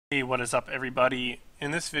Hey, what is up everybody?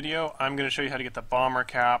 In this video I'm going to show you how to get the bomber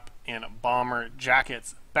cap and bomber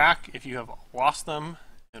jackets back if you have lost them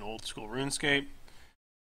in old school RuneScape.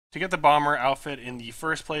 To get the bomber outfit in the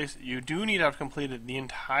first place, you do need to have completed the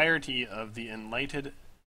entirety of the Enlightened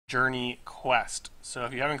Journey quest. So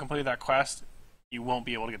if you haven't completed that quest, you won't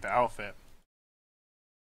be able to get the outfit.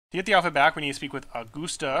 To get the outfit back, we need to speak with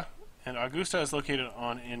Augusta, and Augusta is located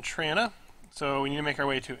on Intrana, so we need to make our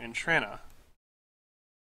way to Intrana.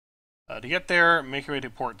 To get there, make your way to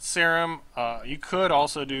Port Sarum. You could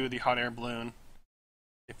also do the hot air balloon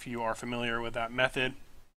if you are familiar with that method.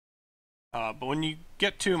 But when you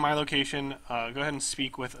get to my location, go ahead and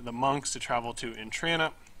speak with the monks to travel to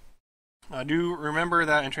Intrana. Do remember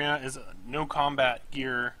that Intrana is a no combat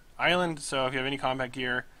gear island, so if you have any combat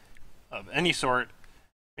gear of any sort,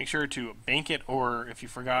 make sure to bank it, or if you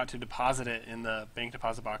forgot, to deposit it in the bank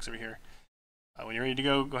deposit box over here. When you're ready to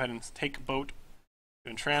go ahead and take a boat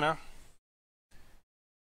to Intrana.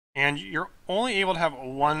 And you're only able to have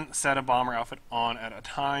one set of bomber outfit on at a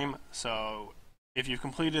time, so if you've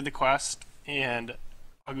completed the quest and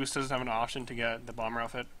Augusta doesn't have an option to get the bomber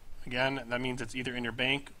outfit again, that means it's either in your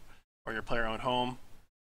bank or your player-owned home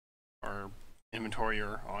or inventory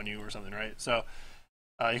or on you or something, right? So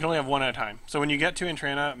you can only have one at a time. So when you get to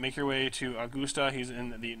Intrana, make your way to Augusta. He's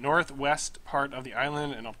in the northwest part of the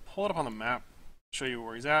island, and I'll pull it up on the map, show you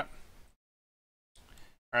where he's at.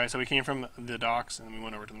 Alright, so we came from the docks and then we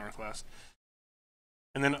went over to the northwest.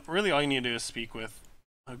 And then really all you need to do is speak with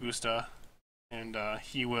Augusta, and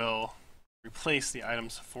he will replace the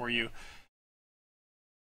items for you.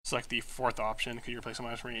 Select the fourth option, could you replace some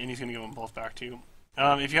items for you, and he's going to give them both back to you.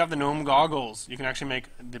 If you have the gnome goggles, you can actually make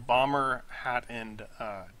the bomber hat and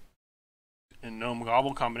gnome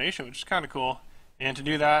gobble combination, which is kind of cool. And to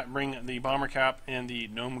do that, bring the bomber cap and the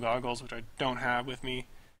gnome goggles, which I don't have with me,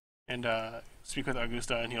 and speak with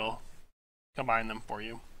Augusta, and he'll combine them for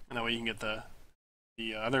you. And that way you can get the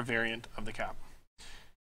other variant of the cap.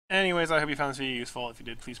 Anyways, I hope you found this video useful. If you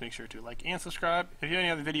did, please make sure to like and subscribe. If you have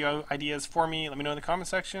any other video ideas for me, let me know in the comment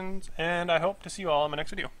sections, and I hope to see you all in my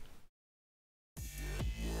next video.